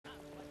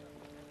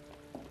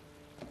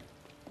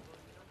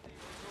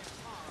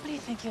What do you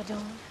think you're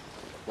doing?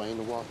 Waiting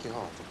to walk you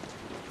home.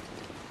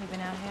 You've been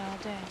out here all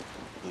day.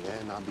 Yeah,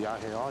 and I'll be out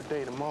here all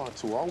day tomorrow,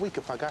 too. All week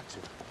if I got to.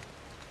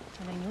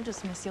 And then you'll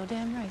just miss your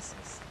damn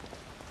races.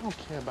 I don't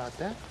care about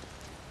that.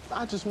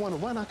 I just want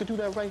to run. I could do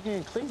that right here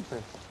in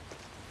Cleveland.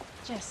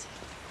 Jesse,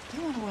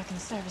 you want to work in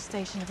the service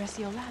station the rest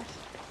of your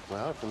life?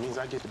 Well, if it means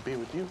I get to be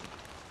with you.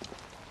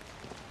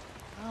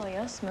 Oh,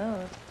 you're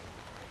smooth.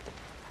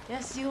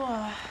 Yes, you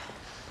are.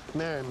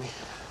 Marry me.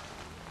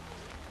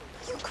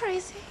 You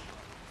crazy?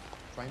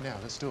 Right now,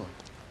 let's do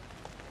it.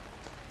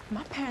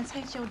 My parents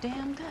hate your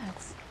damn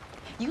guts.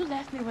 You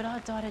left me with our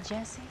daughter,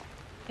 Jessie.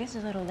 It's a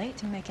little late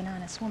to make an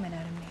honest woman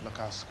out of me. Look,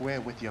 I'll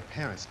square with your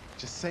parents.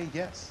 Just say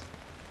yes.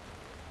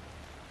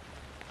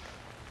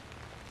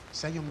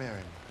 Say you'll marry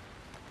me.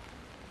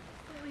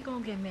 Where we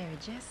gonna get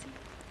married, Jessie?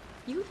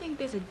 You think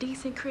there's a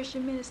decent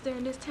Christian minister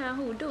in this town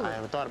who would do it? I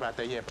haven't thought about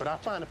that yet, but I'll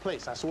find a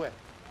place, I swear.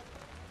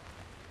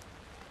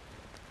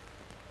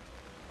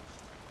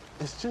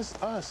 It's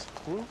just us,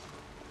 Ruth.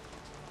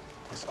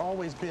 It's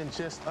always been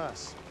just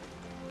us.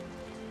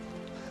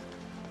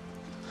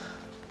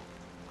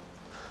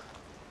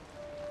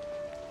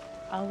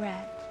 All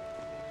right.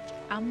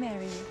 I'll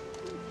marry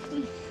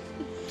you.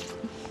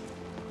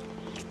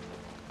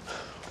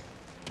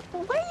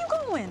 Where are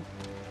you going?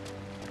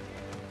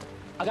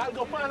 I gotta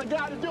go find a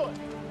guy to do it.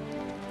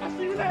 I'll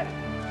see you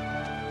later.